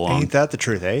follow along. Ain't that the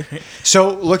truth, eh? So,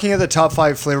 looking at the top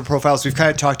 5 flavor profiles, we've kind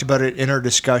of talked about it in our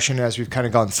discussion as we've kind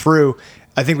of gone through.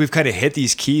 I think we've kind of hit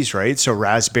these keys, right? So,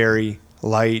 raspberry,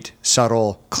 light,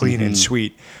 subtle, clean, and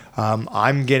sweet.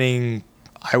 I'm getting,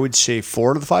 I would say,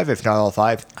 4 to the 5, if not all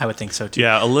 5. I would think so too.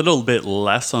 Yeah, a little bit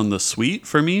less on the sweet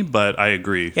for me, but I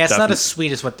agree. Yeah, it's not Definitely. as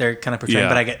sweet as what they're kind of portraying, Yeah.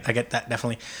 but I get that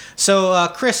definitely. So,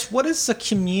 Chris, what does the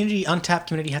Untapped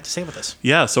community have to say about this?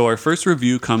 Yeah, so our first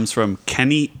review comes from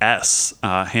Kenny S.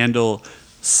 Handle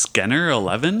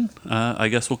Skenner11, I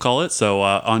guess we'll call it. So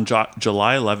on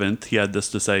July 11th, he had this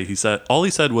to say. All he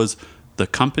said was, "The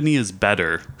company is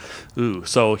better." Ooh,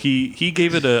 so he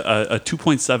gave it a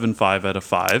 2.75 out of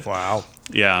 5. Wow.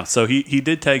 Yeah, so he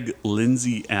did tag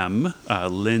Lindsay M,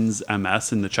 Linz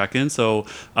MS in the check-in. So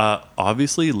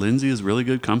obviously, Lindsay is really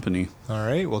good company. All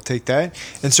right, we'll take that.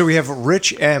 And so we have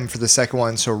Rich M for the second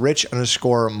one. So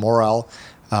Rich_Morel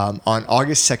on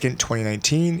August 2nd,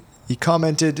 2019. He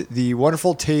commented, "The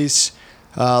wonderful taste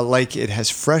like it has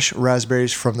fresh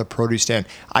raspberries from the produce stand."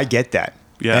 I get that.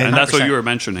 Yeah, and that's what 100%. you were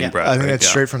mentioning, Yeah. Brad. I think right? that's Yeah.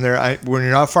 straight from there. When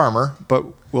you're not a farmer, but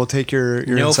we'll take your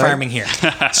No insight. farming here.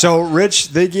 So, Rich,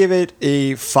 they give it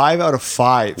a 5 out of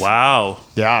 5. Wow.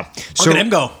 Yeah. Look at him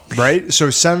go. Right? So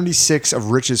 76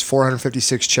 of Rich's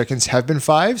 456 chickens have been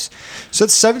 5s. So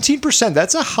that's 17%.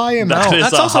 That's a high amount. That is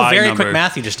That's a also high very number. quick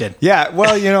math you just did. Yeah,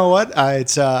 well, you know what? I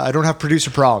don't have producer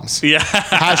problems. Yeah.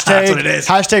 Hashtag, what it is.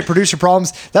 hashtag producer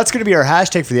problems. That's going to be our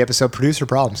hashtag for the episode, producer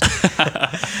problems.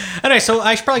 Anyway, so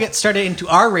I should probably get started into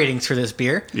our ratings for this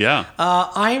beer. Yeah.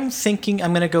 I'm thinking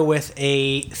I'm going to go with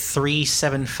a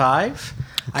 3.75.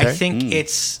 I Okay. think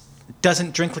it's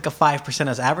doesn't drink like a 5%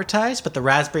 as advertised, but the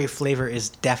raspberry flavor is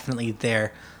definitely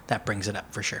there. That brings it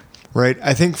up for sure. Right.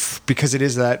 I think because it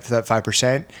is that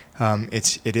 5%,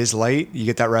 it is light. You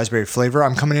get that raspberry flavor.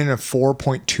 I'm coming in at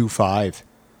 4.25.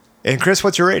 And Chris,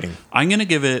 what's your rating? I'm going to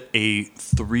give it a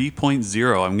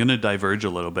 3.0. I'm going to diverge a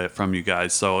little bit from you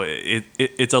guys. So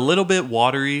it's a little bit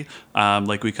watery,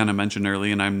 like we kind of mentioned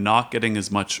earlier, and I'm not getting as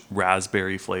much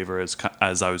raspberry flavor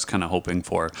as I was kind of hoping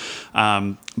for.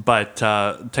 But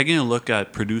taking a look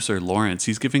at producer Lawrence,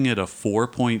 he's giving it a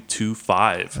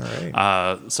 4.25.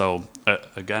 All right. So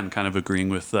again, kind of agreeing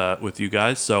with you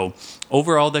guys. So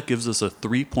overall, that gives us a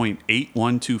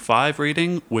 3.8125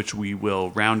 rating, which we will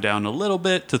round down a little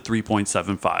bit to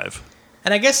 3.75.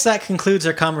 And I guess that concludes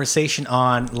our conversation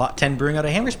on Lot 10 Brewing out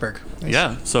of Hammersburg. Nice.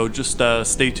 Yeah, so just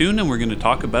stay tuned, and we're going to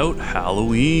talk about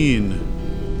Halloween.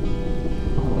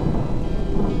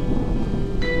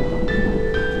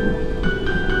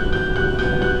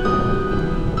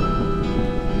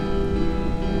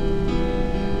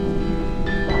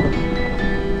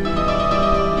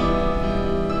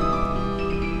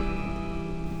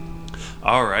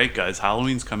 All right, guys,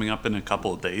 Halloween's coming up in a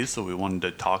couple of days, so we wanted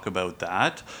to talk about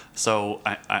that. So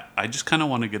I just kind of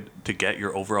want to get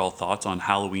your overall thoughts on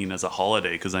Halloween as a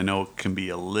holiday, because I know it can be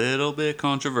a little bit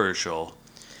controversial.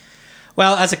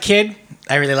 Well, as a kid,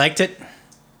 I really liked it.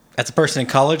 As a person in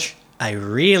college, I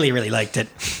really, really liked it.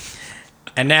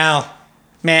 And now,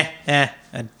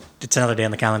 it's another day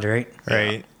on the calendar, right?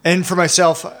 Right. Yeah. And for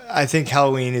myself, I think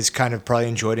Halloween is kind of probably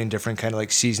enjoyed in different kind of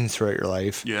like seasons throughout your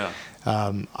life. Yeah.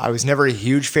 I was never a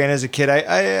huge fan as a kid.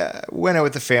 I went out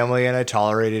with the family and I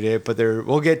tolerated it, but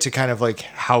we'll get to kind of like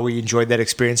how we enjoyed that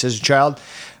experience as a child.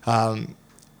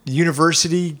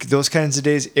 University, those kinds of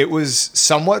days, it was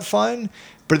somewhat fun,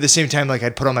 but at the same time, like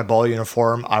I'd put on my ball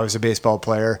uniform. I was a baseball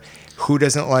player. Who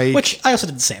doesn't like... Which I also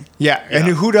did the same. Yeah, and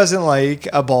who doesn't like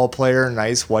a ball player,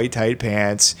 nice white tight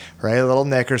pants, right? Little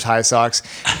knickers, high socks.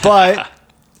 But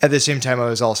at the same time, I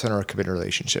was also in a committed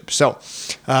relationship. So,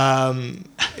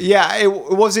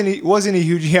 it wasn't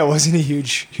a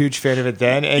huge fan of it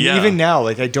then. And even now,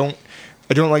 like I don't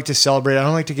like to celebrate. I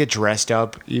don't like to get dressed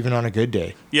up, even on a good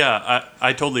day. Yeah,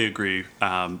 I totally agree.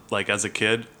 Like as a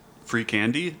kid, free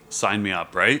candy, sign me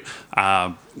up, right?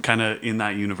 Kind of in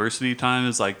that university time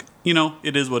is like,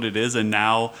 it is what it is. And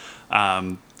now,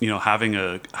 having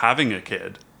a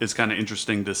kid is kind of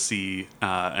interesting to see,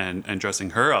 and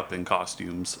dressing her up in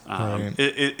costumes. Right.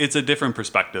 It's a different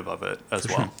perspective of it as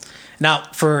well. Sure. Now,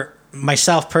 for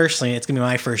myself personally, it's going to be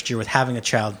my first year with having a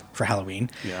child for Halloween.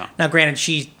 Yeah. Now, granted,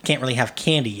 she can't really have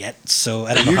candy yet, so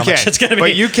I don't know how can, much it's going to be.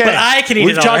 But you can. But I can eat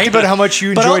We've it all, talked right? about how much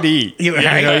you enjoy to eat.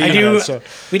 I do.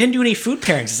 We didn't do any food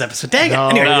pairings this episode. Dang it.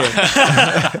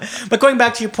 Anyway. But going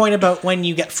back to your point about when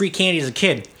you get free candy as a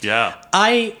kid. Yeah.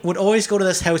 I would always go to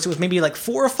this house. It was maybe like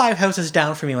 4 or 5 houses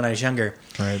down from me when I was younger.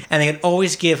 Right. And they would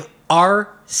always give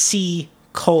RC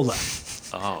Cola.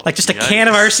 Oh, like just a can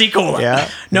of RC Cola. Yeah.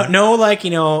 No, like,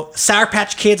 Sour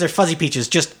Patch Kids or Fuzzy Peaches.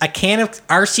 Just a can of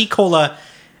RC Cola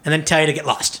and then tell you to get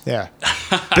lost. Yeah.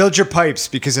 Build your pipes,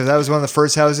 because if that was one of the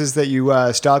first houses that you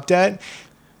stopped at,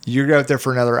 you're out there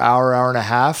for another hour and a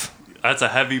half. That's a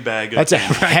heavy bag. That's a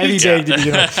heavy bag to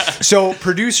begin with. So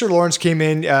producer Lawrence came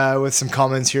in with some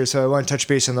comments here, so I want to touch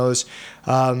base on those.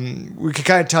 We could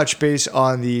kind of touch base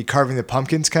on the carving the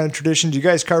pumpkins kind of tradition. Do you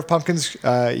guys carve pumpkins?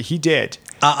 He did.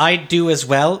 I do as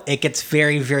well. It gets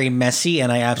very, very messy,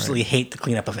 and I absolutely hate the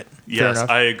cleanup of it. Yes,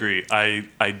 I agree.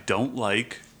 I don't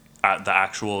like the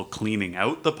actual cleaning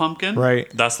out the pumpkin. Right.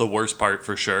 That's the worst part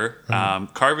for sure.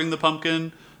 Carving the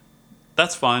pumpkin,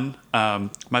 that's fun.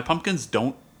 My pumpkins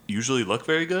don't usually look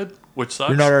very good, which sucks.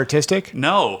 You're not artistic?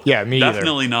 No. Yeah, me either.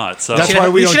 Definitely not. So That's why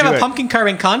we don't should do have a it. pumpkin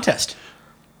carving contest.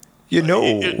 We're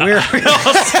We're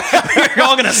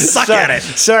all going to suck at it.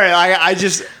 Sorry, I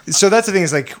just... So that's the thing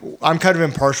is, like, I'm kind of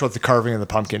impartial with the carving of the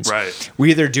pumpkins. Right.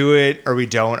 We either do it or we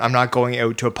don't. I'm not going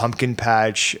out to a pumpkin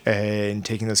patch and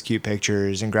taking those cute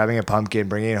pictures and grabbing a pumpkin,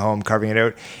 bringing it home, carving it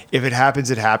out. If it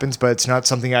happens, it happens, but it's not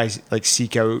something I, like,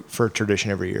 seek out for tradition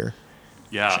every year.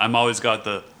 Yeah, I'm always got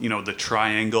the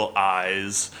triangle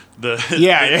eyes,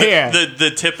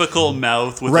 the typical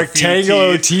mouth with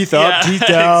rectangular a few teeth up, teeth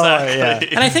down.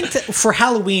 Exactly. And I think that for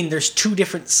Halloween, there's 2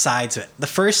 different sides of it. The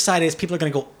first side is people are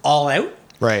going to go all out.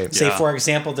 Right. Say, for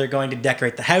example, they're going to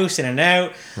decorate the house in and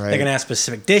out. Right. They're going to have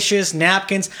specific dishes,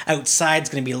 napkins. Outside's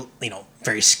going to be,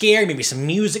 very scary, maybe some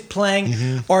music playing.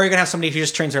 Mm-hmm. Or you're going to have somebody who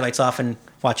just turns their lights off and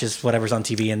watches whatever's on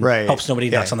TV and hopes nobody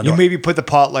knocks on the door. You maybe put the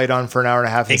pot light on for an hour and a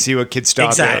half and see what kids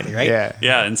stop exactly, in. Right? Yeah.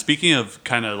 Yeah, and speaking of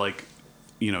kind of like,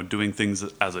 doing things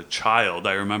as a child,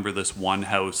 I remember this one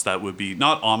house that would be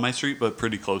not on my street, but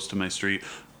pretty close to my street.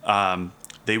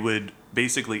 They would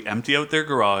basically empty out their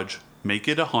garage, make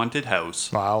it a haunted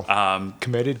house. Wow.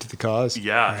 Committed to the cause.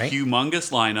 Yeah, Right.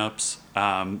 humongous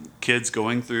lineups. Kids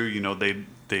going through,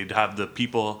 they'd have the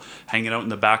people hanging out in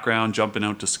the background, jumping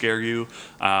out to scare you.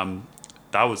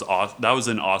 That was awesome. That was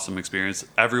an awesome experience.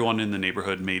 Everyone in the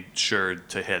neighborhood made sure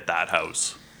to hit that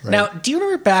house. Right. Now, do you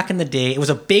remember back in the day, it was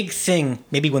a big thing,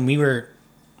 maybe when we were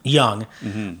young,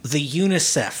 the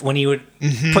UNICEF, when you would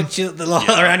put the law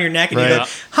around your neck and you Right.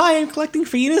 go, hi, I'm collecting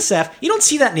for UNICEF. You don't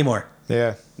see that anymore.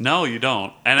 Yeah. No, you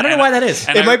don't. And, I don't know why that is.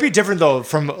 It might be different though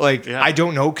from like, Yeah. I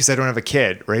don't know because I don't have a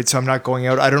kid, right? So I'm not going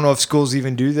out. I don't know if schools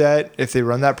even do that, if they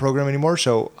run that program anymore.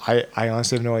 So I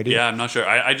honestly have no idea. Yeah, I'm not sure.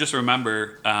 I just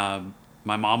remember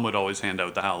my mom would always hand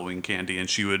out the Halloween candy, and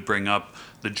she would bring up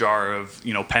the jar of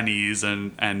pennies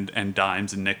and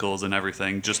dimes and nickels and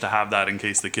everything just to have that in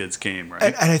case the kids came, right?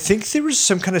 And I think there was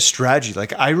some kind of strategy.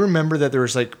 Like I remember that there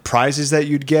was like prizes that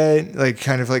you'd get, like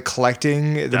kind of like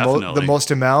collecting the most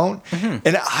amount.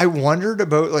 And I wondered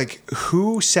about like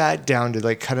who sat down to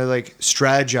like kind of like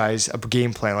strategize a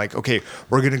game plan. Like, okay,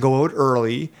 we're gonna go out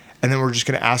early, and then we're just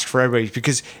gonna ask for everybody,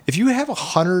 because if you have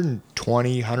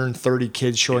 120, 130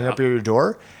 kids showing up at your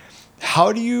door,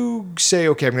 how do you say,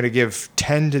 okay, I'm going to give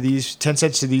 10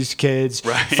 cents to these kids,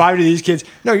 Right. 5 to these kids?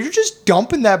 No, you're just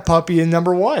dumping that puppy in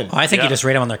number one. I think Yeah. you just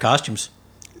rate them on their costumes.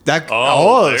 There you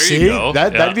go. Yeah.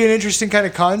 That'd be an interesting kind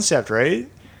of concept, right?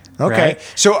 Okay.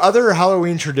 Right. So other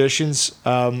Halloween traditions,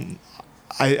 I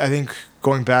think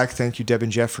going back, thank you, Deb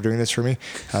and Jeff, for doing this for me.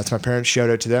 It's my parents, shout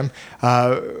out to them,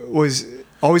 was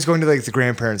always going to like the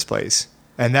grandparents' place.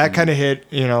 And that kind of hit,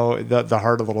 the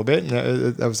heart a little bit.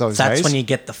 And that was always nice. That's when you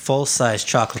get the full-size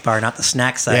chocolate bar, not the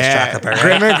snack-size chocolate bar. Right?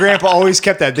 Grandma and Grandpa always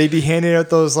kept that. They'd be handing out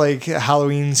those like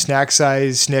Halloween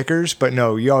snack-size Snickers, but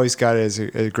no, you always got it as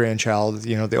a grandchild,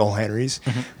 the old Henrys.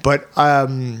 But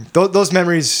those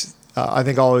memories, I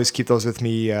think I'll always keep those with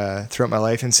me throughout my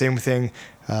life. And same thing,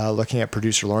 looking at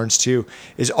producer Lawrence too,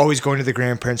 is always going to the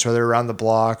grandparents, whether around the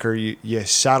block or you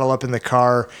saddle up in the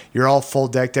car, you're all full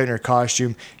decked out in your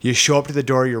costume, you show up to the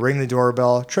door, you ring the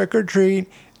doorbell, trick or treat,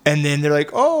 and then they're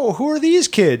like, oh, who are these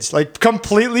kids? Like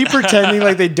completely pretending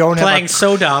like they don't Playing have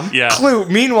so dumb. Yeah. clue.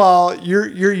 Meanwhile, you're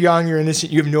young, you're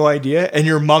innocent, you have no idea, and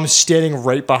your mom's standing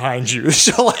right behind you.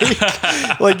 So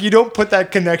like you don't put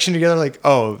that connection together. Like,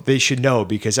 oh, they should know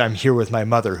because I'm here with my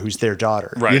mother, who's their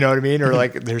daughter. Right. You know what I mean? Or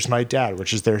like, there's my dad,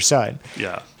 which is their son.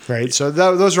 Yeah. Right. So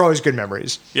those are always good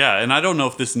memories. Yeah, and I don't know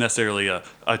if this is necessarily a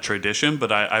tradition,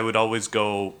 but I would always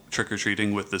go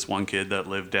trick-or-treating with this one kid that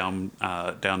lived down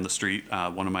the street,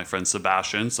 one of my friends,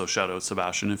 Sebastian. So shout out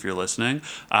Sebastian if you're listening.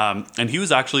 And he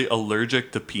was actually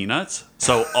allergic to peanuts.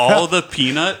 So all the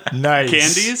peanut Nice.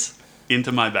 candies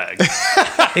into my bag.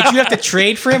 Did you have to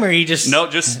trade for him, or you just... No,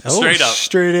 just straight up.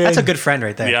 Straight in. That's a good friend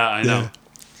right there. Yeah, I know.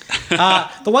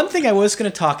 The one thing I was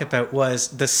going to talk about was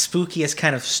the spookiest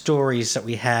kind of stories that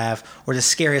we have, or the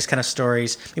scariest kind of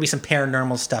stories, maybe some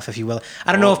paranormal stuff, if you will.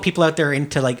 I don't know if people out there are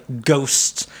into like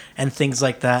ghosts and things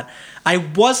like that. I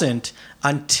wasn't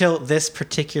until this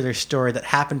particular story that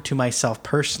happened to myself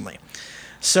personally.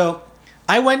 So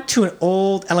I went to an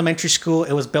old elementary school.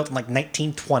 It was built in like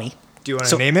 1920. Do you want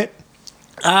to name it?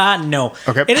 No.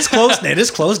 Okay. It is closed. It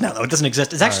is closed now, though. It doesn't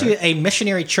exist. It's actually a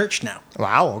missionary church now.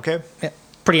 Wow. Okay. Yeah,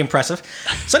 pretty impressive.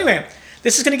 So anyway,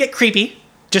 this is going to get creepy,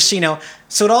 just so you know.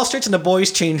 So it all starts in the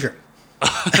boys' change room.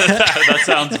 That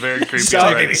sounds very creepy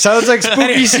already. Sounds like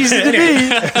spooky season to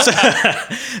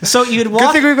me. So you'd Good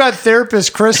walk. thing we've got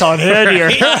therapist Chris on hand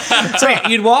here. So yeah,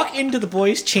 you'd walk into the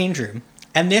boys' change room,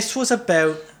 and this was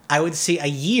about, I would say, a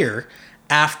year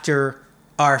after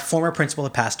our former principal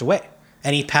had passed away.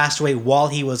 And he passed away while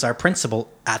he was our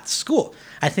principal at the school.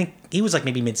 I think he was like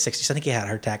maybe mid-60s. I think he had a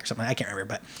heart attack or something. I can't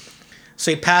remember. But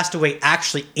so he passed away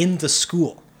actually in the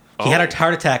school. He had a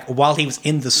heart attack while he was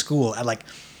in the school at like,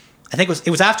 I think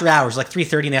it was after hours, like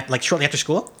 3:30, like shortly after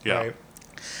school. Yeah. Right.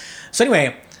 So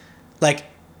anyway, like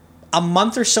a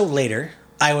month or so later,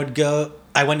 I went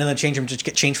in the change room to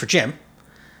get changed for gym,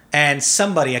 and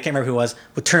somebody, I can't remember who it was,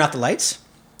 would turn off the lights.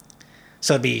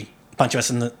 So it'd be a bunch of us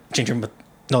in the change room with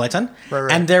no lights on.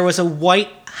 Right. And there was a white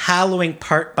hallowing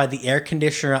part by the air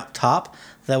conditioner up top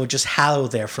that would just hallow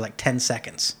there for like 10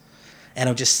 seconds. And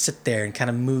it would just sit there and kind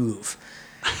of move.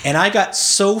 And I got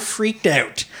so freaked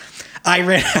out, I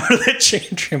ran out of the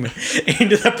change room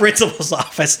into the principal's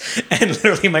office and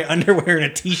literally my underwear and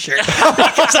a t-shirt.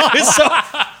 Because I was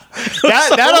so...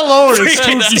 That alone is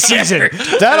freaking spooky scared.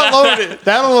 season.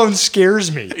 That alone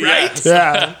scares me. Right?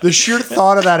 Yeah. The sheer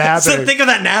thought of that So happening. think of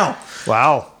that now.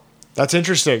 Wow. That's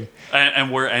interesting.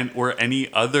 And were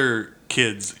any other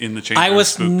kids in the change I room was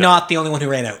spooked not out? the only one who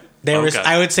ran out. There was, Okay.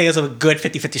 I would say it was a good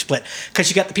 50-50 split. Because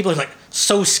you got the people who are like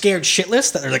so scared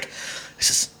shitless that they're like, I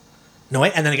says, no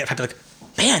way. And then I get back to like,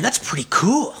 man, that's pretty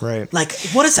cool. Right. Like,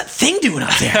 what is that thing doing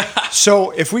up there?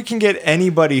 So if we can get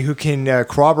anybody who can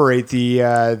corroborate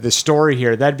the story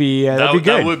here, that'd be good.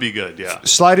 That would be good, yeah.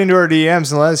 Slide into our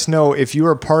DMs and let us know if you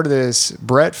are part of this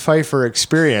Brett Pfeiffer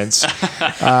experience.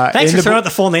 Thanks for throwing out the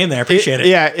full name there. Appreciate it.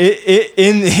 Yeah,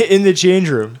 in the change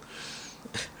room.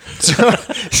 So,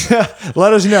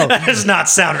 let us know. That does not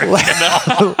sound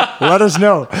right. Let us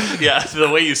know. Yeah, the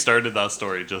way you started that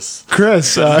story just...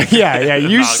 Chris, you Not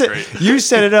you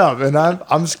set it up, and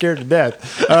I'm scared to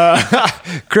death.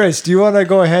 Chris, do you want to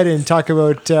go ahead and talk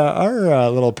about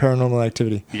our little paranormal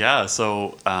activity? Yeah,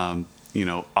 so,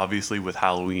 obviously with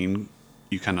Halloween,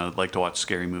 you kind of like to watch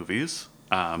scary movies.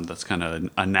 That's kind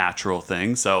of a natural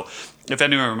thing. So if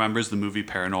anyone remembers, the movie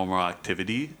Paranormal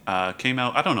Activity came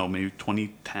out, I don't know, maybe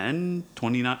 2010,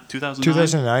 2009?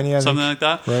 2009, yeah. Something like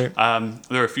that. Right.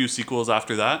 There are a few sequels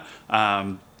after that.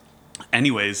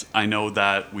 Anyways, I know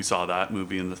that we saw that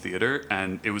movie in the theater,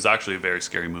 and it was actually a very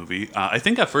scary movie. I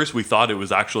think at first we thought it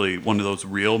was actually one of those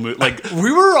real movies. Like,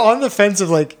 we were on the fence of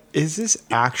like, is this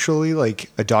actually like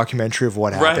a documentary of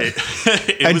what happened?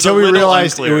 right. Until we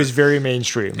realized it was very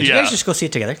mainstream. Did you guys just go see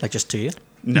it together? Like, just two of you?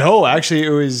 No, actually, it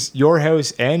was your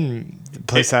house and the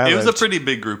place I lived. It was a pretty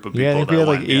big group of people. Yeah, I think we had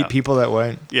like went, 8 people that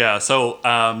went. Yeah, so,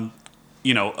 kind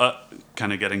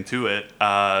of getting to it,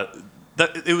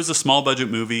 it was a small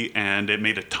budget movie and it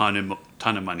made a ton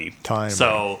of money.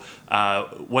 So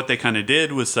what they kind of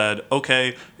did was said,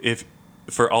 okay, if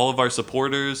for all of our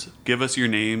supporters, give us your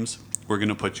names. We're going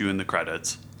to put you in the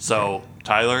credits. So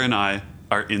Tyler and I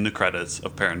are in the credits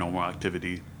of Paranormal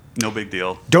Activity. No big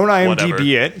deal. Don't IMDb Whatever.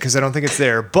 it because I don't think it's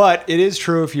there. But it is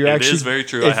true if you actually. It is very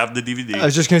true. I have the DVD. I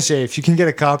was just gonna say if you can get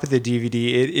a copy of the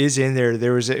DVD, it is in there.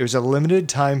 It was a limited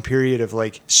time period of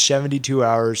like 72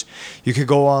 hours. You could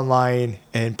go online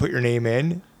and put your name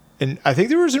in. And I think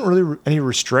there wasn't really any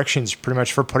restrictions pretty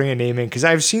much for putting a name in because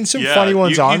I've seen some funny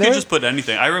ones on there. You could just put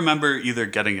anything. I remember either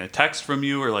getting a text from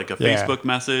you or like a Facebook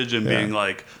message and being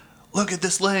like, look at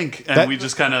this link. And we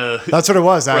just kind of... That's what it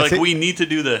was. We're like, we need to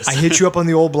do this. I hit you up on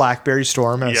the old BlackBerry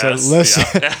Storm and I said,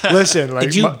 listen. Listen. Like,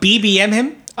 did you BBM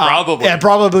him? Probably. Yeah,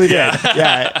 probably did.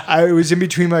 Yeah. I was in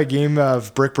between my game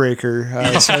of Brick Breaker.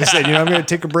 So I said, I'm going to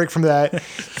take a break from that,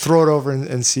 throw it over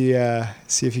and see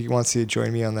if he wants to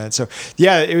join me on that. So,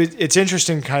 yeah, it's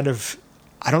interesting kind of...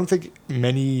 I don't think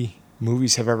many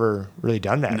movies have ever really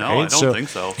done that. No, right? I don't think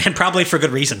so. And probably for good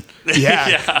reason.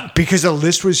 Yeah, because the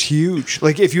list was huge.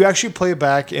 Like if you actually play it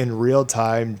back in real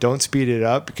time, don't speed it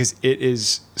up because it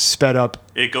is sped up.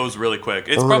 It goes really quick.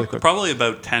 It's quick. Probably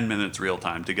about 10 minutes real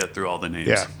time to get through all the names.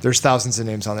 Yeah, there's thousands of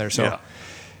names on there. So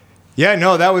yeah,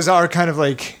 no, that was our kind of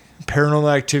like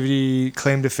Paranormal Activity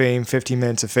claim to fame, 15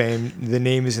 minutes of fame. The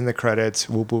name is in the credits.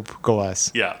 Whoop whoop, go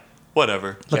us. Yeah,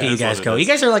 whatever. Look at you guys go. You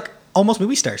guys are like almost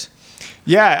movie stars.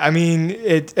 Yeah, I mean,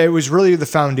 it was really the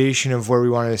foundation of where we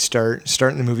wanted to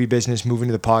starting the movie business, moving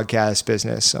to the podcast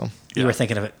business. So you were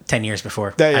thinking of it 10 years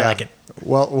before. Yeah. I like it.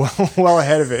 Well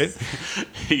ahead of it.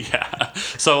 Yeah.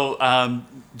 So,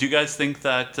 do you guys think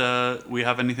that we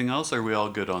have anything else, or are we all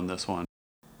good on this one?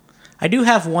 I do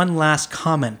have one last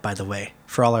comment, by the way,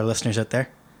 for all our listeners out there.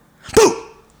 Boo!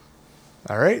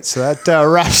 All right, so that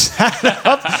wraps that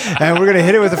up, and we're going to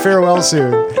hit it with a farewell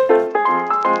soon.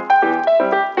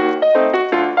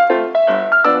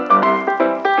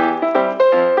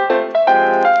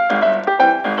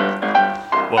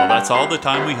 That's all the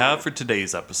time we have for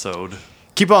today's episode.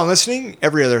 Keep on listening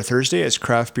every other Thursday as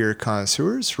Craft Beer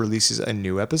Connoisseurs releases a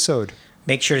new episode.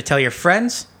 Make sure to tell your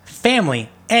friends,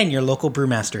 family, and your local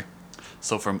brewmaster.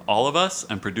 So from all of us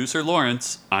and producer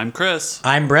Lawrence, I'm Chris.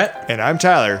 I'm Brett. And I'm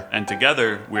Tyler. And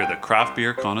together, we're the Craft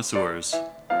Beer Connoisseurs.